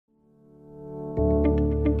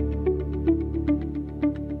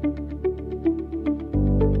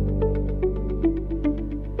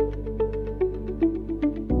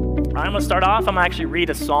I'm going to start off. I'm going to actually read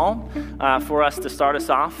a psalm for us to start us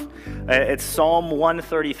off. It's Psalm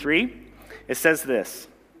 133. It says this.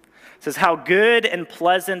 It says, "How good and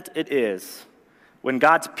pleasant it is when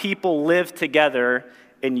God's people live together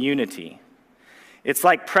in unity. It's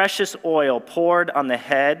like precious oil poured on the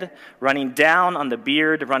head, running down on the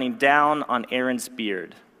beard, running down on Aaron's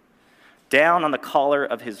beard, down on the collar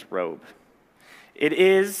of his robe. It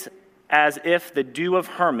is as if the dew of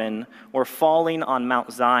Hermon were falling on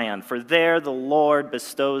Mount Zion, for there the Lord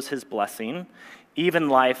bestows his blessing, even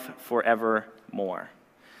life forevermore."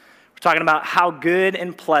 We're talking about how good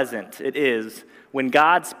and pleasant it is when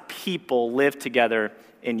God's people live together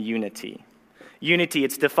in unity. Unity,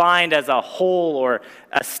 it's defined as a whole or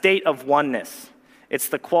a state of oneness. It's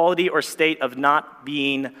the quality or state of not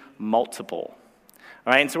being multiple.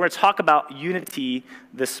 All right, and so we're going to talk about unity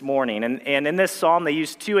this morning. And in this psalm, they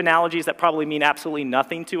use two analogies that probably mean absolutely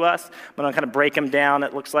nothing to us. But I'm going to kind of break them down.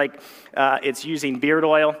 It looks like it's using beard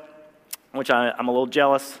oil, which I'm a little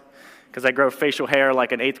jealous because I grow facial hair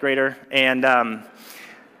like an 8th grader. And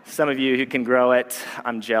some of you who can grow it,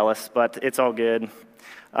 I'm jealous, but it's all good.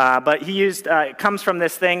 But he used, it comes from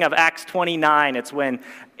this thing of Acts 29. It's when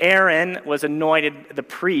Aaron was anointed the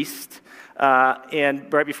priest,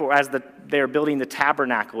 and right before, they were building the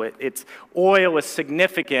tabernacle. Its oil was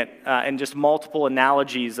significant in just multiple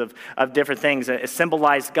analogies of different things. It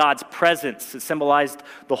symbolized God's presence. It symbolized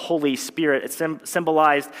the Holy Spirit. It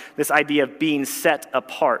symbolized this idea of being set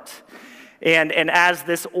apart. And as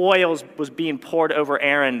this oil was being poured over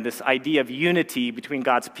Aaron, this idea of unity between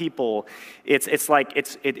God's people, it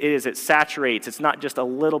saturates. It's not just a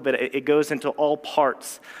little bit. It goes into all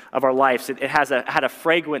parts of our lives. It had a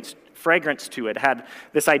fragrance to it. It had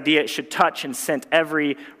this idea it should touch and scent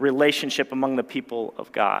every relationship among the people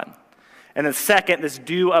of God. And then second, this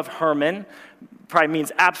dew of Hermon probably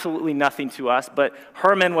means absolutely nothing to us, but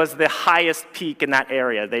Hermon was the highest peak in that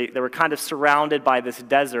area. They were kind of surrounded by this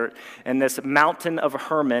desert, and this mountain of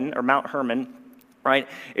Hermon, or Mount Hermon, right?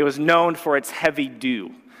 It was known for its heavy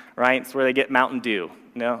dew, right? It's where they get Mountain Dew.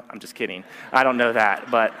 No, I'm just kidding. I don't know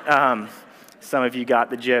that, but some of you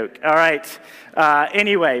got the joke. All right.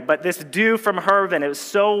 Anyway, but this dew from Hermon, it was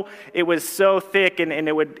so thick, and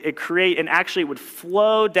it would create, and actually it would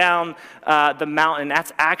flow down the mountain.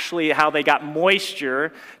 That's actually how they got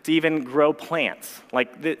moisture to even grow plants.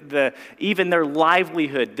 Like even their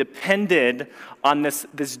livelihood depended on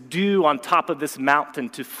this dew on top of this mountain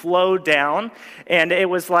to flow down, and it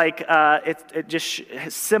was like it just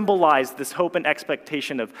symbolized this hope and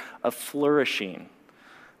expectation of flourishing.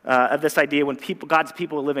 Of this idea when God's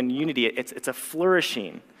people live in unity, it's a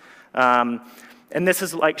flourishing. And this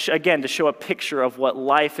is like, again, to show a picture of what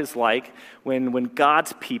life is like when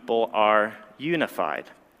God's people are unified.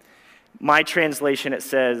 My translation, it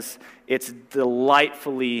says, it's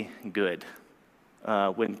delightfully good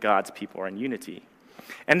when God's people are in unity.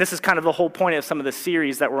 And this is kind of the whole point of some of the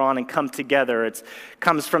series that we're on in Come Together. It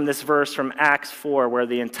comes from this verse from Acts 4, where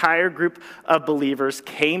the entire group of believers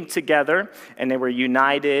came together and they were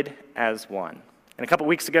united as one. And a couple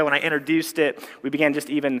weeks ago when I introduced it, we began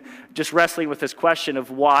just wrestling with this question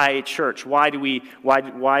of why church? What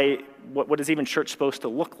is even church supposed to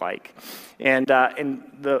look like? And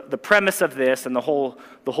the premise of this and the whole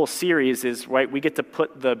series is, right, we get to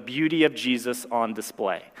put the beauty of Jesus on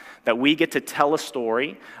display. That we get to tell a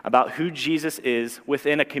story about who Jesus is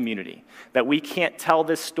within a community. That we can't tell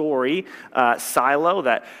this story silo,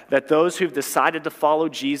 that those who've decided to follow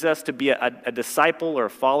Jesus, to be a disciple or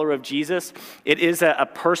a follower of Jesus, it is a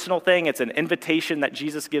personal thing. It's an invitation that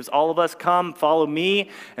Jesus gives all of us. Come, follow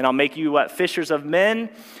me, and I'll make you fishers of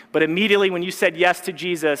men. But immediately when you said yes to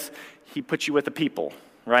Jesus, he put you with the people,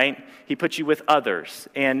 right? He put you with others.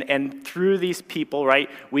 And through these people,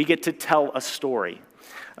 right, we get to tell a story.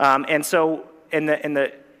 And so in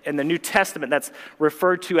the New Testament, that's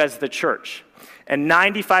referred to as the church. And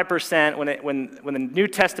 95%, when the New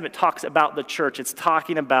Testament talks about the church, it's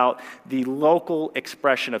talking about the local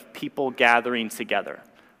expression of people gathering together,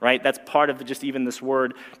 right? That's part of just even this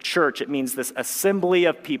word church. It means this assembly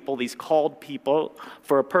of people, these called people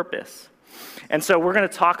for a purpose. And so we're going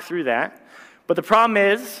to talk through that. But the problem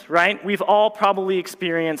is, right, we've all probably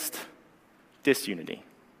experienced disunity,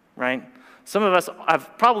 right? Some of us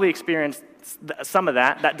have probably experienced some of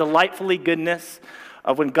that delightfully goodness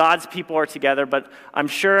of when God's people are together, but I'm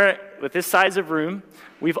sure with this size of room,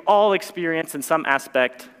 we've all experienced in some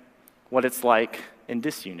aspect what it's like in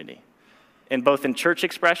disunity. Both in church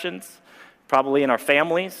expressions, probably in our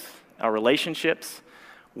families, our relationships.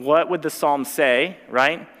 What would the psalm say,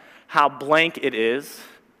 right? How blank it is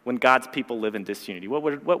when God's people live in disunity. What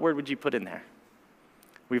word would you put in there?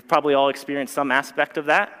 We've probably all experienced some aspect of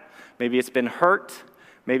that. maybe it's been hurt,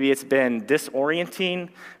 maybe it's been disorienting,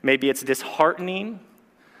 maybe it's disheartening.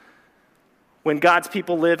 When God's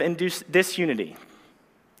people live in disunity.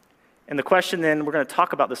 And the question then we're going to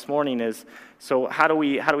talk about this morning is, so how do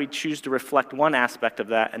we choose to reflect one aspect of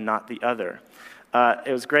that and not the other?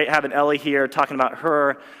 It was great having Ellie here talking about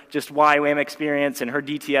her just YWAM experience and her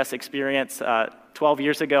DTS experience. 12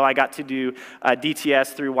 years ago, I got to do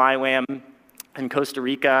DTS through YWAM in Costa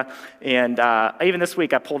Rica. And even this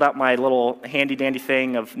week, I pulled out my little handy-dandy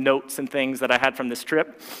thing of notes and things that I had from this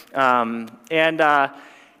trip.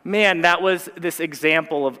 Man, that was this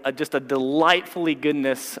example of just a delightfully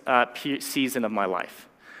goodness season of my life,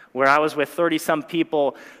 where I was with 30-some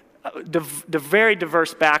people, very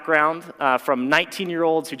diverse background, from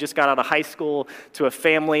 19-year-olds who just got out of high school to a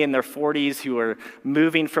family in their 40s who are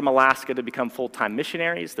moving from Alaska to become full-time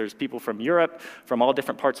missionaries. There's people from Europe, from all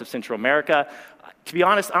different parts of Central America. To be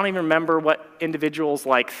honest, I don't even remember what individuals'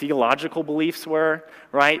 theological beliefs were,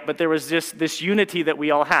 right? But there was just this unity that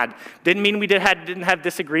we all had. Didn't mean we didn't have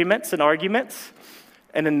disagreements and arguments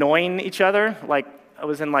and annoying each other. I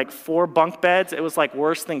was in 4 bunk beds. It was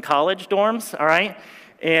worse than college dorms, all right?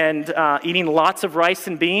 And eating lots of rice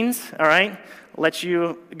and beans, all right? I'll let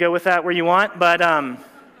you go with that where you want. But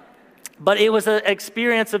it was an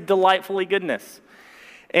experience of delightfully goodness.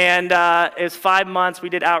 And it was 5 months. We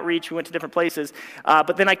did outreach. We went to different places.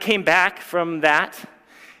 But then I came back from that.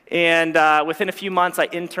 And within a few months, I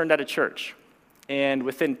interned at a church. And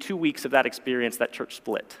within 2 weeks of that experience, that church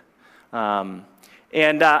split. I'm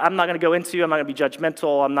not going to go into, I'm not going to be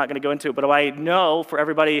judgmental, I'm not going to go into it, but I know for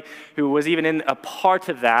everybody who was even in a part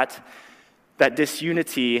of that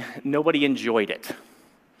disunity, nobody enjoyed it.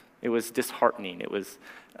 It was disheartening, it was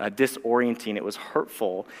disorienting, it was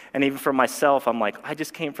hurtful. And even for myself, I'm I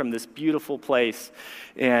just came from this beautiful place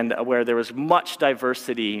and where there was much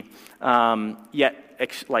diversity, yet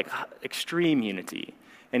extreme unity.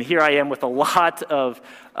 And here I am with a lot of,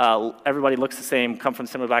 everybody looks the same, come from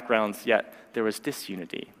similar backgrounds, yet there was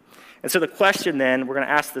disunity. And so the question then we're going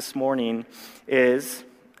to ask this morning is,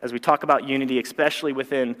 as we talk about unity, especially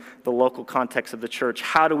within the local context of the church,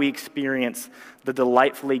 how do we experience the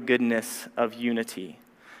delightfully goodness of unity?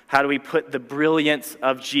 How do we put the brilliance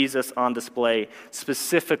of Jesus on display,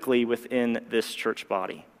 specifically within this church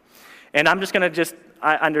body? And I'm just going to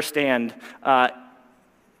I understand,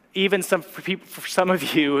 even for some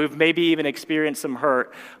of you who've maybe even experienced some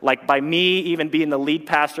hurt, by me even being the lead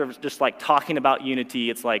pastor of just talking about unity,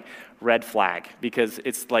 it's red flag, because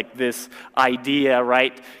it's this idea,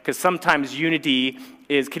 right? Because sometimes unity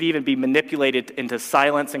could even be manipulated into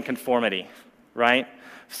silence and conformity, right?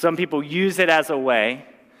 Some people use it as a way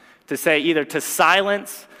to say either to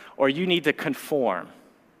silence or you need to conform.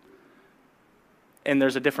 And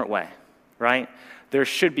there's a different way, right? There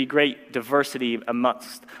should be great diversity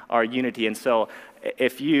amongst our unity. And so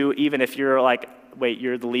even if you're wait,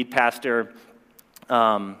 you're the lead pastor,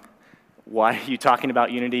 why are you talking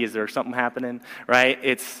about unity? Is there something happening, right?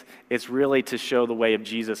 It's really to show the way of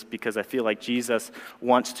Jesus, because I feel like Jesus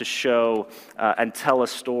wants to show and tell a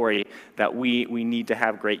story that we need to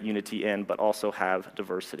have great unity in, but also have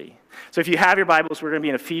diversity. So if you have your Bibles, we're going to be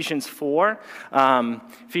in Ephesians 4.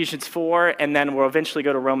 Ephesians 4, and then we'll eventually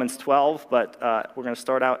go to Romans 12, but we're going to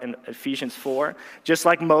start out in Ephesians 4. Just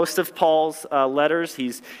like most of Paul's letters,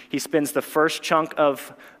 he spends the first chunk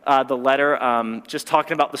of the letter just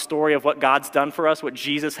talking about the story of what God's done for us, what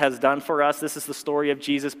Jesus has done for us. This is the story of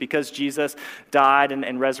Jesus. Because Jesus died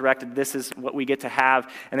and resurrected, this is what we get to have.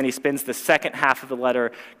 And then he spends the second half of the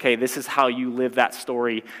letter, okay, this is how you live that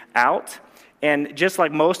story out. And just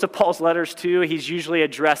like most of Paul's letters too, he's usually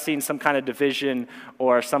addressing some kind of division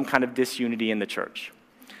or some kind of disunity in the church.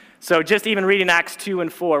 So just even reading Acts 2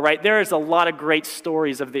 and 4, right, there is a lot of great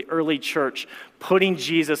stories of the early church putting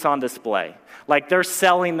Jesus on display. They're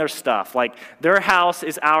selling their stuff. Their house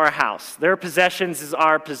is our house. Their possessions is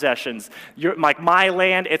our possessions. My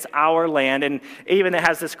land, it's our land. And even it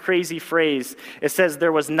has this crazy phrase. It says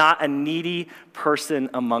there was not a needy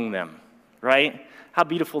person among them, right? How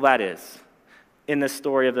beautiful that is in the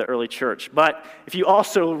story of the early church. But if you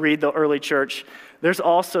also read the early church, there's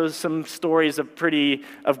also some stories of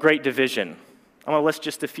great division. I'm going to list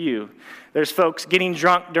just a few. There's folks getting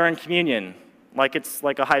drunk during communion, it's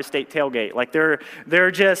like a Ohio State tailgate.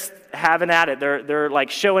 They're just having at it. They're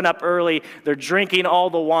showing up early. They're drinking all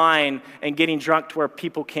the wine and getting drunk to where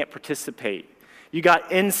people can't participate. You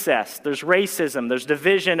got incest. There's racism. There's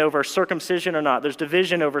division over circumcision or not. There's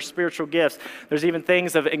division over spiritual gifts. There's even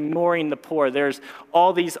things of ignoring the poor. There's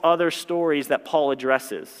all these other stories that Paul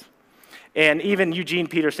addresses. And even Eugene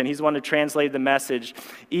Peterson, he's the one who translated the Message,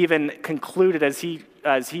 even concluded as he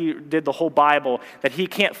did the whole Bible that he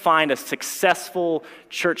can't find a successful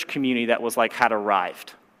church community that was like had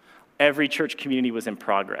arrived. Every church community was in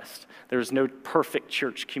progress. There was no perfect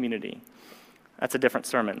church community. That's a different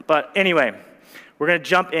sermon. But anyway, we're going to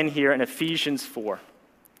jump in here in Ephesians 4. It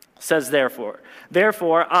says, therefore,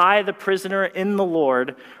 I, the prisoner in the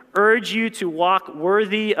Lord, urge you to walk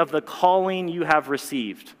worthy of the calling you have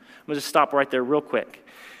received. I'm going to just stop right there real quick.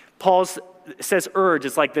 Paul says urge.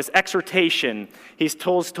 It's like this exhortation. He's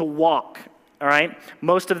told us to walk, all right?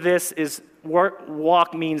 Most of this is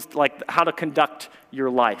walk means like how to conduct your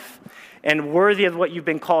life. And worthy of what you've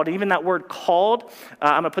been called. Even that word called,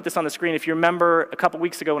 I'm going to put this on the screen. If you remember a couple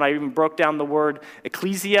weeks ago when I even broke down the word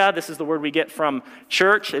ecclesia, this is the word we get from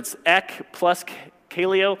church. It's ek plus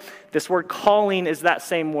kaleo. This word calling is that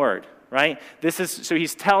same word, right? So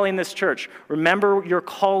he's telling this church, remember your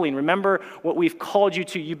calling. Remember what we've called you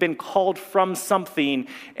to. You've been called from something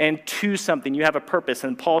and to something. You have a purpose.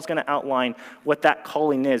 And Paul's going to outline what that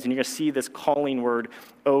calling is. And you're going to see this calling word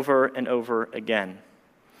over and over again.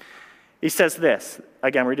 He says this,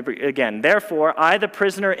 again, read it again. Therefore, I, the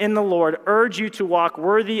prisoner in the Lord, urge you to walk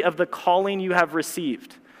worthy of the calling you have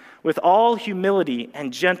received, with all humility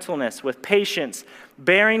and gentleness, with patience,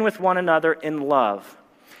 bearing with one another in love,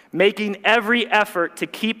 making every effort to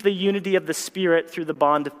keep the unity of the Spirit through the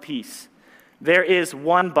bond of peace. There is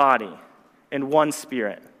one body and one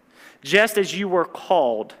Spirit, just as you were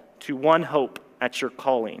called to one hope at your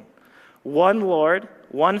calling, one Lord,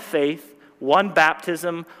 one faith, one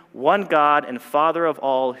baptism, one God and Father of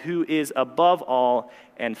all, who is above all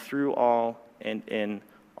and through all and in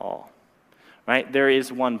all. Right? There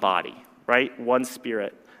is one body, right? One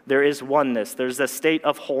Spirit. There is oneness. There's a state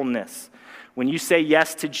of wholeness. When you say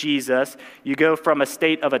yes to Jesus, you go from a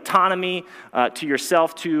state of autonomy to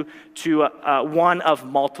yourself to one of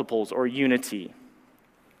multiples or unity.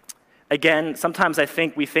 Again, sometimes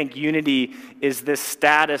we think unity is this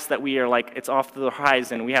status that we are like, it's off the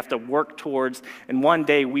horizon. We have to work towards, and one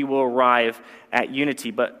day we will arrive at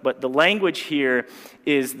unity. But the language here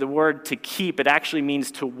is the word to keep. It actually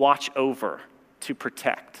means to watch over, to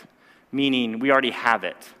protect, meaning we already have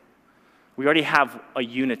it. We already have a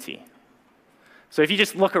unity. So if you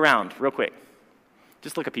just look around real quick,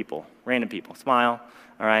 just look at people, random people, smile,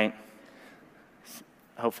 all right?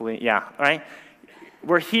 Hopefully, yeah, all right?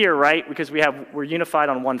 We're here, right, because we're unified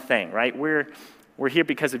on one thing, right? We're here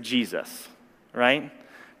because of Jesus, right?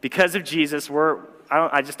 Because of Jesus,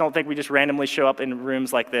 I just don't think we just randomly show up in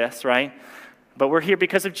rooms like this, right? But we're here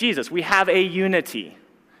because of Jesus. We have a unity.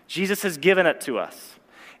 Jesus has given it to us.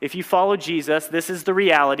 If you follow Jesus, this is the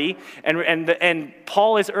reality, and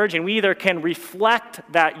Paul is urging we either can reflect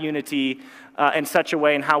that unity in such a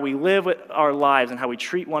way in how we live our lives and how we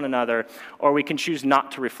treat one another, or we can choose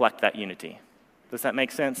not to reflect that unity. Does that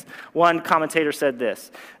make sense? One commentator said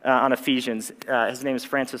this on Ephesians. His name is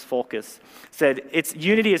Francis Fulkus. Said, its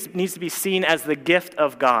unity needs to be seen as the gift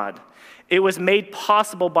of God. It was made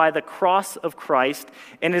possible by the cross of Christ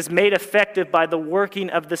and is made effective by the working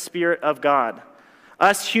of the Spirit of God.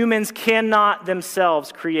 Us humans cannot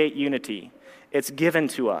themselves create unity. It's given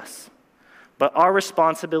to us. But our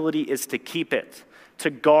responsibility is to keep it, to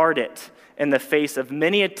guard it, in the face of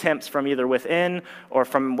many attempts from either within or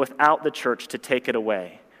from without the church to take it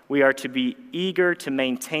away. We are to be eager to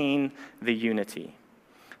maintain the unity.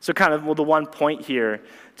 So kind of the one point here,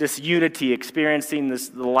 just unity, experiencing this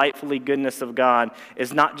delightfully goodness of God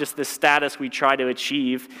is not just the status we try to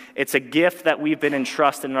achieve. It's a gift that we've been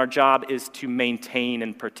entrusted, and our job is to maintain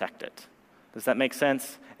and protect it. Does that make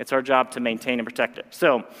sense? It's our job to maintain and protect it.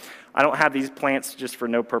 So I don't have these plants just for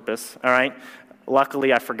no purpose, all right?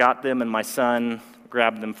 Luckily, I forgot them, and my son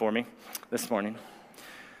grabbed them for me this morning.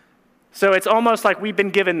 So it's almost like we've been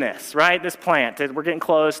given this, right? This plant. We're getting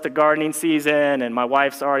close to gardening season, and my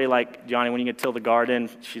wife's already like, Johnny, when are you going to till the garden?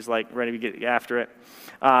 She's like ready to get after it.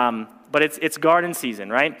 But it's garden season,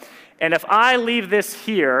 right? And if I leave this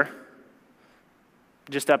here,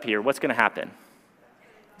 just up here, what's going to happen?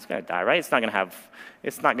 It's going to die, right? It's not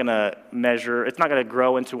going to measure, it's not going to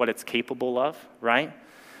grow into what it's capable of, right?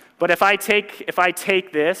 But if I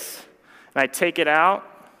take this and I take it out,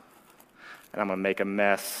 and I'm going to make a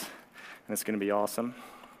mess, and it's going to be awesome.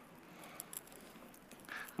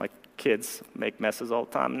 My kids make messes all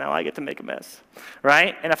the time. Now I get to make a mess,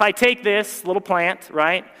 right? And if I take this little plant,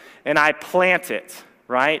 right, and I plant it,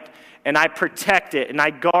 right, and I protect it, and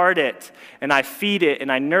I guard it, and I feed it,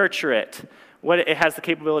 and I nurture it, it has the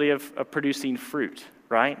capability of producing fruit,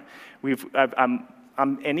 right? I'm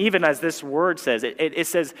And even as this word says, it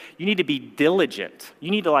says you need to be diligent. You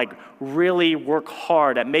need to really work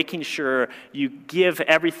hard at making sure you give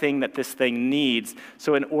everything that this thing needs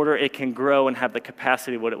so in order it can grow and have the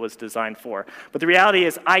capacity of what it was designed for. But the reality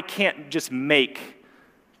is I can't just make,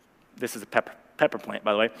 this is a pepper plant,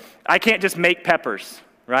 by the way. I can't just make peppers,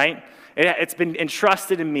 right? It's been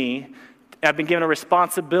entrusted in me. I've been given a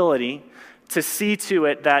responsibility to see to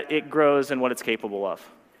it that it grows in what it's capable of.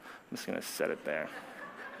 I'm just going to set it there.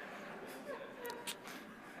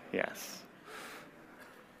 Yes.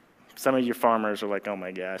 Some of you farmers are like, oh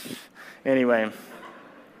my gosh. Anyway,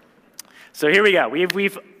 so here we go.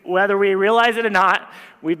 We've whether we realize it or not,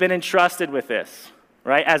 we've been entrusted with this,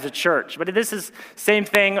 right, as a church. But this is same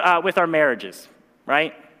thing with our marriages,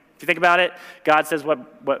 right? If you think about it, God says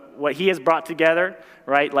what he has brought together,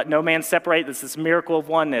 right? Let no man separate. This miracle of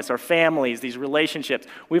oneness, our families, these relationships.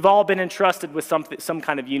 We've all been entrusted with some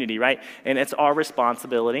kind of unity, right? And it's our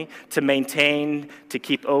responsibility to maintain, to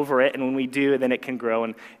keep over it. And when we do, then it can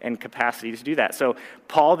grow and capacity to do that. So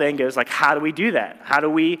Paul then goes how do we do that? How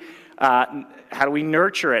do we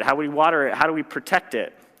nurture it? How do we water it? How do we protect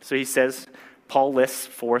it? So he says, Paul lists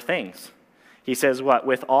 4 things. He says what?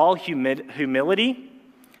 With all humility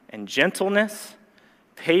and gentleness,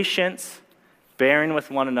 patience, bearing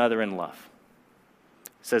with one another in love.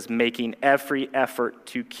 It says making every effort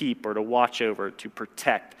to keep or to watch over, to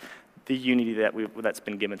protect the unity that's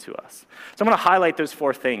been given to us. So I'm going to highlight those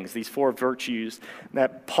 4 things, these 4 virtues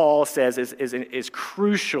that Paul says is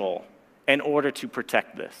crucial in order to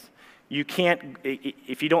protect this. You can't,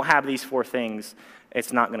 if you don't have these 4 things,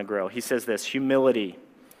 it's not going to grow. He says this: humility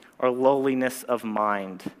or lowliness of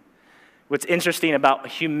mind. What's interesting about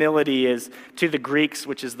humility is, to the Greeks,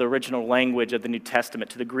 which is the original language of the New Testament,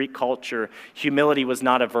 to the Greek culture, humility was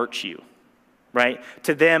not a virtue, right?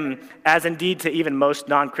 To them, as indeed to even most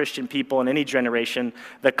non-Christian people in any generation,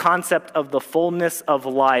 the concept of the fullness of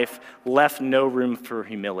life left no room for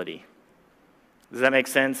humility. Does that make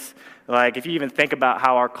sense? If you even think about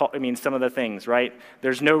how some of the things, right?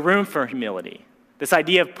 There's no room for humility. This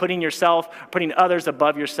idea of putting others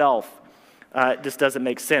above yourself, just doesn't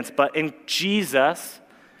make sense. But in Jesus,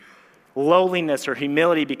 lowliness or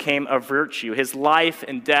humility became a virtue. His life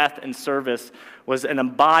and death and service was an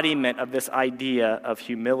embodiment of this idea of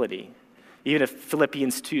humility. Even if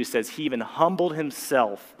Philippians 2 says he even humbled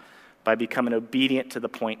himself by becoming obedient to the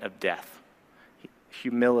point of death.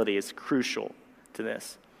 Humility is crucial to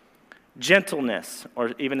this. Gentleness,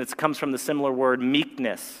 or even it comes from the similar word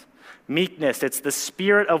meekness. Meekness, it's the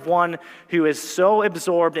spirit of one who is so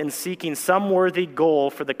absorbed in seeking some worthy goal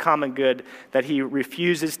for the common good that he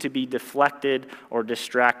refuses to be deflected or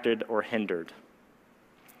distracted or hindered.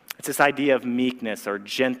 It's this idea of meekness or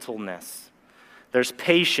gentleness. There's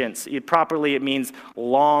patience. It means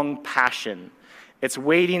long passion. It's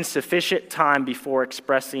waiting sufficient time before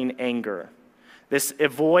expressing anger. This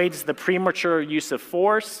avoids the premature use of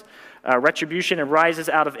force. Retribution arises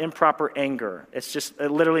out of improper anger. It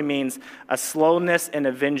literally means a slowness in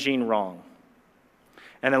avenging wrong.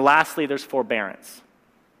 And then lastly, there's forbearance,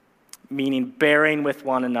 meaning bearing with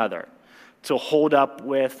one another, to hold up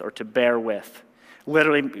with or to bear with.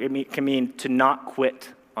 Literally, it can mean to not quit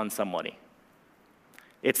on somebody.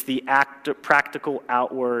 It's the practical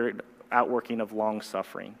outworking of long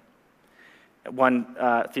suffering. One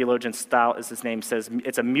theologian, Stout is his name, says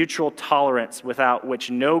it's a mutual tolerance without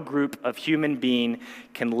which no group of human being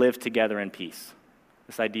can live together in peace.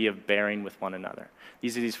 This idea of bearing with one another.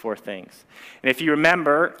 These are these 4 things. And if you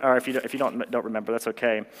remember, or if you don't remember, that's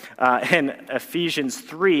okay. In Ephesians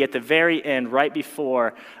 3, at the very end, right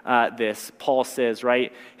before this, Paul says,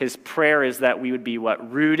 right, his prayer is that we would be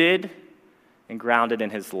rooted and grounded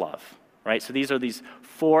in his love. Right? So these are these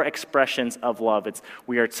 4 expressions of love.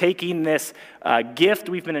 We are taking this gift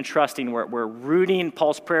we've been entrusting, we're rooting,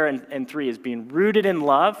 Paul's prayer in 3 is being rooted in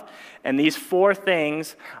love, and these 4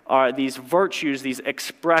 things are these virtues, these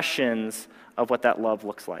expressions of what that love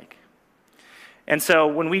looks like. And so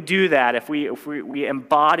when we do that, if we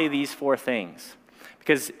embody these 4 things,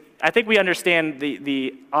 because I think we understand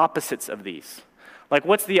the opposites of these.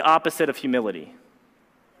 What's the opposite of humility?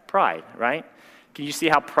 Pride, right? Can you see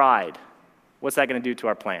how pride, what's that going to do to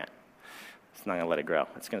our plant? It's not going to let it grow.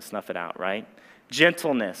 It's going to snuff it out, right?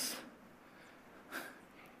 Gentleness.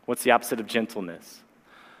 What's the opposite of gentleness?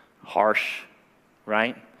 Harsh,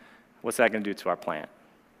 right? What's that going to do to our plant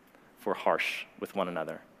if we're harsh with one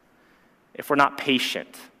another? If we're not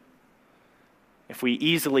patient, if we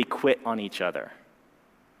easily quit on each other,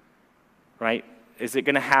 right? Is it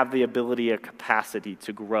going to have the ability or capacity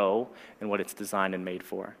to grow in what it's designed and made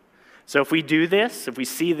for? So if we do this, if we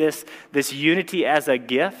see this unity as a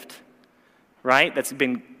gift, right? That's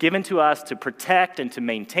been given to us to protect and to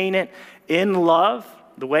maintain it in love,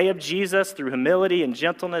 the way of Jesus, through humility and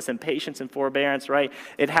gentleness and patience and forbearance, right?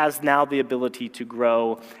 It has now the ability to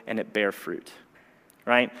grow and it bear fruit,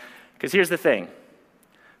 right? Because here's the thing.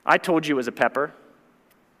 I told you it was a pepper.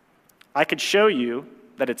 I could show you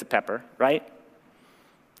that it's a pepper, right?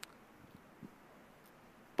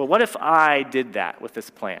 But what if I did that with this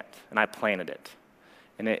plant and I planted it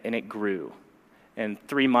and it grew? And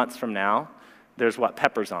 3 months from now, there's what?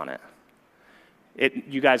 Peppers on it.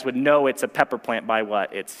 You guys would know it's a pepper plant by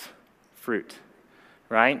what? Its fruit,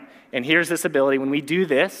 right? And here's this ability. When we do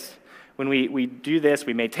this, we do this,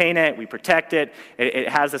 we maintain it, we protect it. It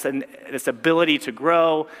has this ability to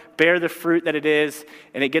grow, bear the fruit that it is,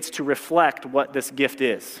 and it gets to reflect what this gift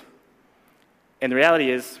is. And the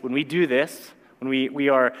reality is, when we do this, when we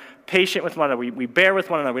are patient with one another, we bear with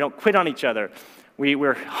one another, we don't quit on each other,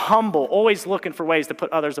 we're humble, always looking for ways to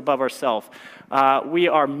put others above ourselves. We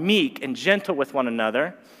are meek and gentle with one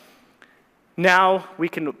another. Now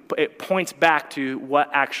it points back to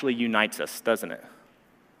what actually unites us, doesn't it?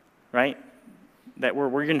 Right? That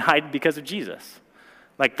we're united because of Jesus.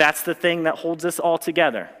 Like, that's the thing that holds us all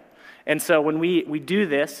together. And so when we do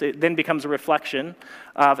this, it then becomes a reflection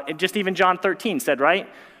of, just even John 13 said, right?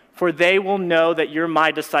 For they will know that you're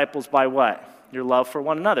my disciples by what? Your love for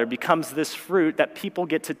one another. It becomes this fruit that people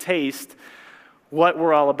get to taste what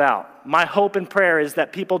we're all about. My hope and prayer is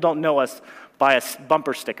that people don't know us by a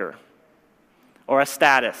bumper sticker or a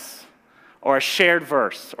status or a shared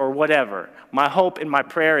verse or whatever. My hope and my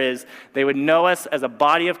prayer is they would know us as a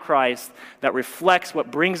body of Christ that reflects what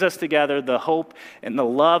brings us together, the hope and the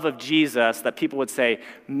love of Jesus, that people would say,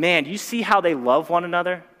 man, you see how they love one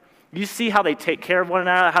another? You see how they take care of one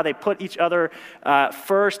another, how they put each other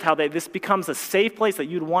first, how this becomes a safe place that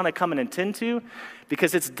you'd want to come and attend to,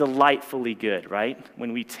 because it's delightfully good, right?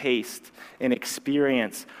 When we taste and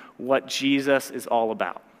experience what Jesus is all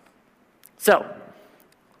about. So,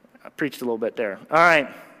 I preached a little bit there. All right.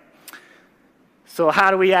 So how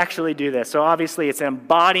do we actually do this? So obviously it's an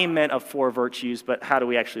embodiment of 4 virtues, but how do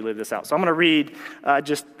we actually live this out? So I'm going to read,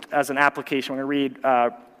 just as an application, I'm going to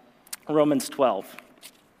read Romans 12.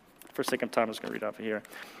 For sake of time, I'm just going to read off of here.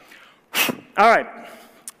 All right. It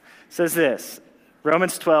says this,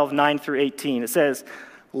 Romans 12, 9 through 18. It says,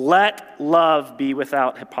 let love be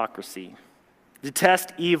without hypocrisy.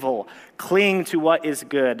 Detest evil, cling to what is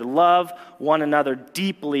good, love one another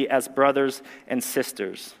deeply as brothers and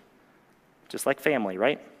sisters. Just like family,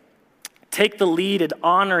 right? Take the lead in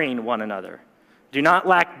honoring one another. Do not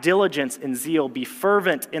lack diligence and zeal. Be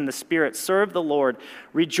fervent in the Spirit. Serve the Lord.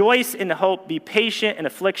 Rejoice in hope. Be patient in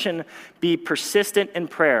affliction. Be persistent in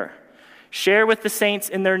prayer. Share with the saints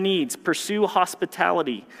in their needs. Pursue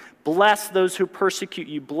hospitality. Bless those who persecute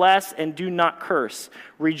you. Bless and do not curse.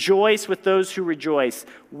 Rejoice with those who rejoice.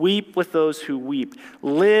 Weep with those who weep.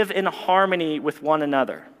 Live in harmony with one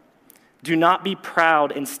another. Do not be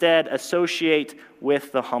proud. Instead, associate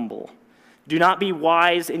with the humble. Do not be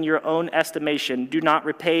wise in your own estimation. Do not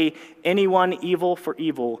repay anyone evil for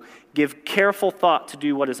evil. Give careful thought to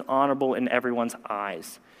do what is honorable in everyone's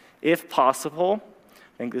eyes. If possible,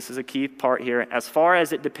 I think this is a key part here, as far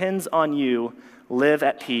as it depends on you, live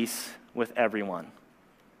at peace with everyone.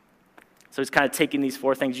 So it's kind of taking these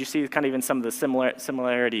 4 things. You see kind of even some of the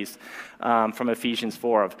similarities from Ephesians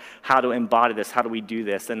 4 of how to embody this, how do we do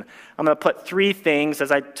this. And I'm going to put 3 things. As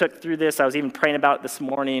I took through this, I was even praying about it this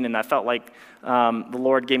morning, and I felt like the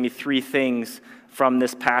Lord gave me 3 things from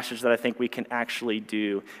this passage that I think we can actually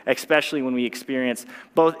do, especially when we experience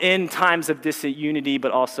both in times of disunity,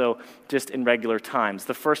 but also just in regular times.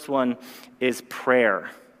 The first one is prayer.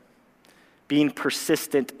 Being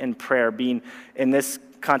persistent in prayer. Being, in this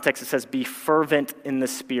context, it says, be fervent in the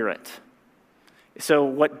Spirit. So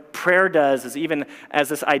what prayer does is, even as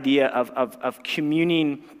this idea of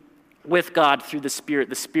communing with God through the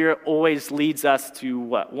Spirit always leads us to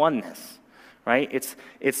what? Oneness, right?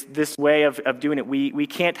 It's this way of doing it. We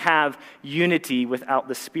can't have unity without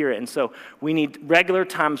the Spirit. And so we need regular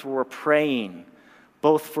times where we're praying,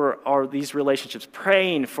 both for these relationships,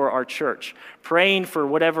 praying for our church, praying for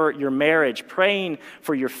whatever your marriage, praying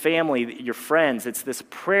for your family, your friends. It's this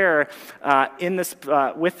prayer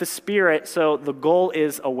with the Spirit. So the goal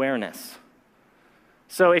is awareness.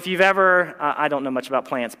 So if you've ever, I don't know much about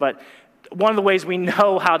plants, but one of the ways we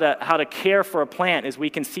know how to care for a plant is we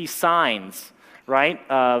can see signs, right,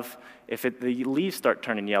 of if the leaves start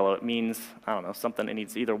turning yellow, it means, I don't know, something that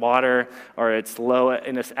needs either water or it's low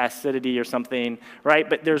in its acidity or something, right?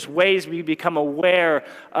 But there's ways we become aware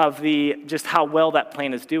of just how well that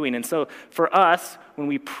plant is doing. And so for us, when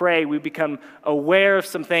we pray, we become aware of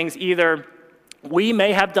some things. Either we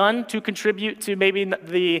may have done to contribute to maybe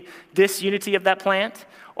the disunity of that plant,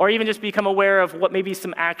 or even just become aware of what maybe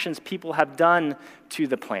some actions people have done to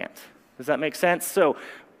the plant. Does that make sense? So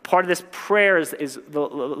part of this prayer is the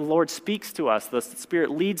Lord speaks to us. The Spirit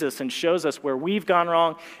leads us and shows us where we've gone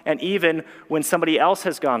wrong, and even when somebody else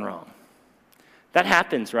has gone wrong. That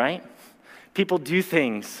happens, right? People do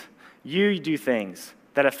things. You do things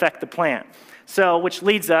that affect the plant. So, which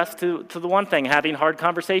leads us to the one thing, having hard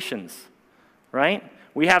conversations, right?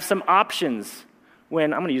 We have some options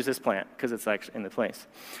when, I'm going to use this plant because it's actually in the place,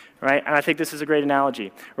 right? And I think this is a great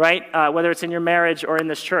analogy, right? Whether it's in your marriage or in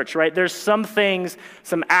this church, right? There's some things,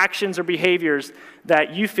 some actions or behaviors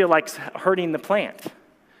that you feel like hurting the plant.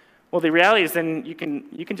 Well, the reality is then you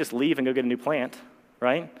can just leave and go get a new plant,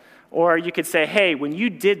 right? Or you could say, hey, when you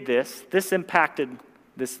did this, this impacted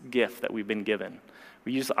this gift that we've been given.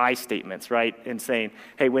 We use I statements, right? In saying,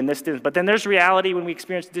 hey, when this didn't. But then there's reality when we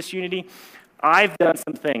experience disunity. I've done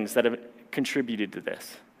some things that have contributed to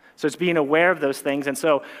this. So it's being aware of those things. And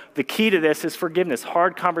so the key to this is forgiveness.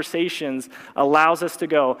 Hard conversations allows us to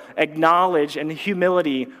go acknowledge in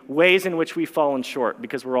humility ways in which we've fallen short,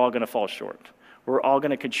 because we're all going to fall short. We're all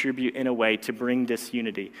going to contribute in a way to bring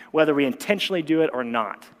disunity, whether we intentionally do it or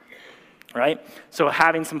not. Right? So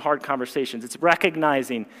having some hard conversations. It's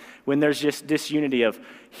recognizing when there's just disunity of,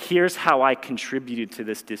 here's how I contributed to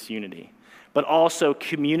this disunity. But also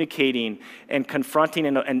communicating and confronting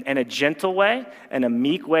in a gentle way and a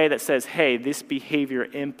meek way that says, hey, this behavior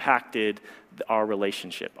impacted our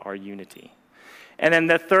relationship, our unity. And then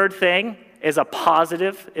the third thing is a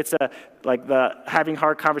positive. It's like the having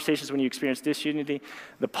hard conversations when you experience disunity.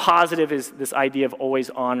 The positive is this idea of always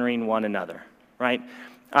honoring one another, right?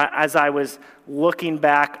 As I was looking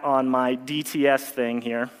back on my DTS thing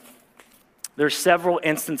here, there's several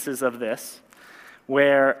instances of this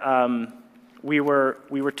where we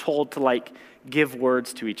were told to like give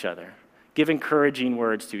words to each other, give encouraging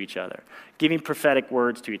words to each other, giving prophetic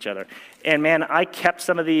words to each other. And man, I kept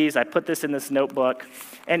some of these. I put this in this notebook,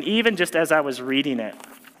 and even just as I was reading it,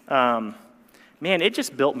 man, it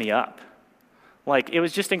just built me up. Like, it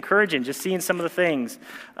was just encouraging, just seeing some of the things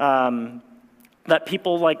that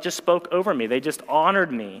people like just spoke over me. They just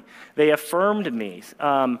honored me. They affirmed me.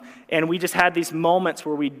 And we just had these moments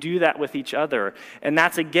where we do that with each other. And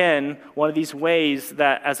that's, again, one of these ways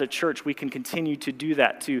that as a church we can continue to do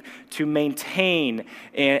that, to maintain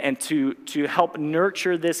and to help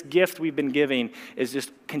nurture this gift we've been giving, is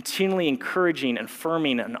just continually encouraging and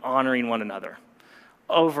affirming and honoring one another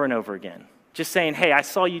over and over again. Just saying, hey, I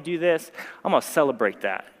saw you do this. I'm going to celebrate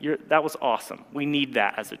that. That was awesome. We need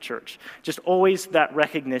that as a church. Just always that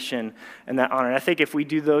recognition and that honor. And I think if we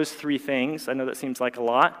do those three things, I know that seems like a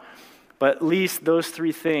lot, but at least those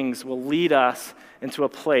three things will lead us into a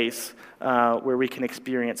place where we can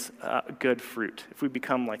experience good fruit, if we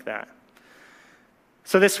become like that.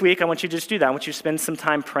 So this week, I want you to just do that. I want you to spend some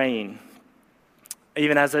time praying.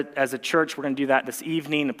 Even as a church, we're going to do that this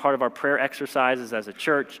evening. A part of our prayer exercises as a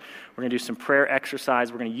church, we're going to do some prayer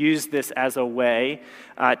exercise. We're going to use this as a way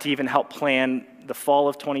to even help plan the fall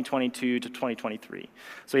of 2022 to 2023.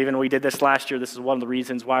 So even we did this last year. This is one of the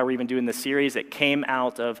reasons why we're even doing this series. It came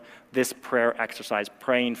out of this prayer exercise,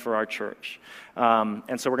 praying for our church.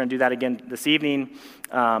 And so we're going to do that again this evening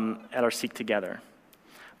at our Seek Together.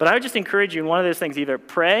 But I would just encourage you in one of those things, either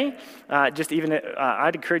pray,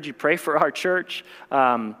 I'd encourage you pray for our church,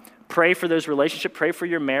 pray for those relationships, pray for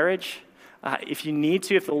your marriage. If you need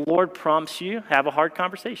to, if the Lord prompts you, have a hard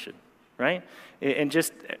conversation, right? And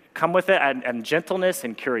just come with it and gentleness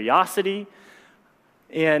and curiosity,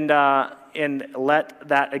 and let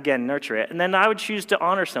that, again, nurture it. And then I would choose to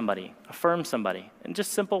honor somebody, affirm somebody in just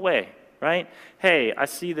a simple way. Right? Hey, I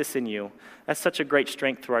see this in you. That's such a great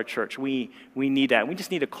strength to our church. We need that. We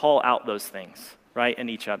just need to call out those things, right, in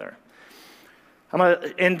each other. I'm going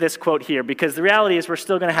to end this quote here because the reality is we're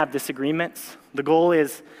still going to have disagreements. The goal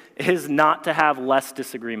is not to have less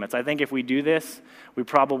disagreements. I think if we do this, we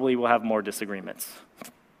probably will have more disagreements.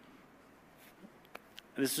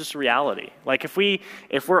 This is just reality. Like if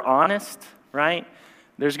we're honest, right?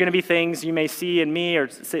 There's going to be things you may see in me or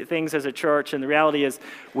things as a church, and the reality is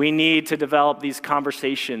we need to develop these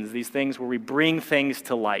conversations, these things where we bring things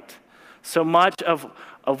to light. So much of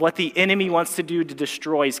what the enemy wants to do to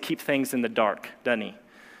destroy is keep things in the dark, doesn't he?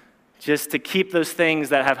 Just to keep those things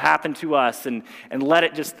that have happened to us and let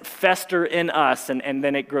it just fester in us, and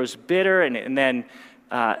then it grows bitter, and then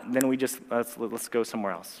we just, let's go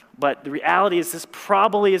somewhere else. But the reality is this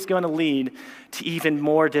probably is going to lead to even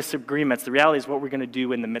more disagreements. The reality is what we're going to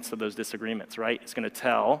do in the midst of those disagreements, right? It's going to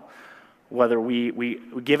tell whether we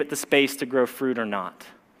give it the space to grow fruit or not.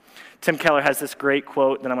 Tim Keller has this great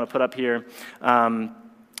quote that I'm going to put up here.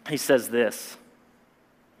 He says this.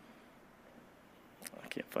 I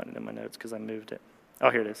can't find it in my notes because I moved it. Oh,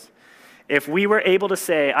 here it is. If we were able to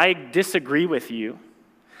say, I disagree with you,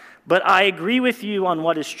 but I agree with you on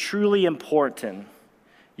what is truly important.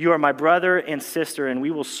 You are my brother and sister, and we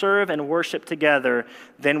will serve and worship together,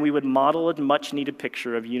 then we would model a much-needed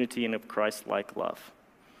picture of unity and of Christ-like love.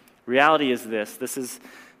 Reality is this is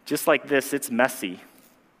just like this, it's messy.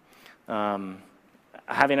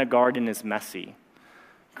 Having a garden is messy.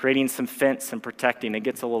 Creating some fence and protecting, it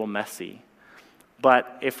gets a little messy.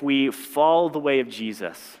 But if we follow the way of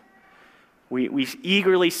Jesus, we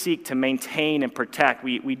eagerly seek to maintain and protect.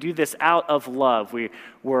 We do this out of love.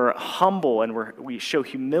 We're humble and we show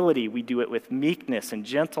humility. We do it with meekness and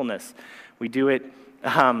gentleness. We do it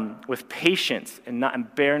with patience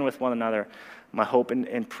and bearing with one another. My hope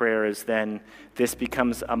and prayer is then this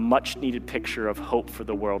becomes a much-needed picture of hope for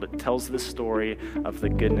the world. It tells the story of the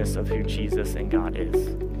goodness of who Jesus and God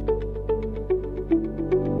is.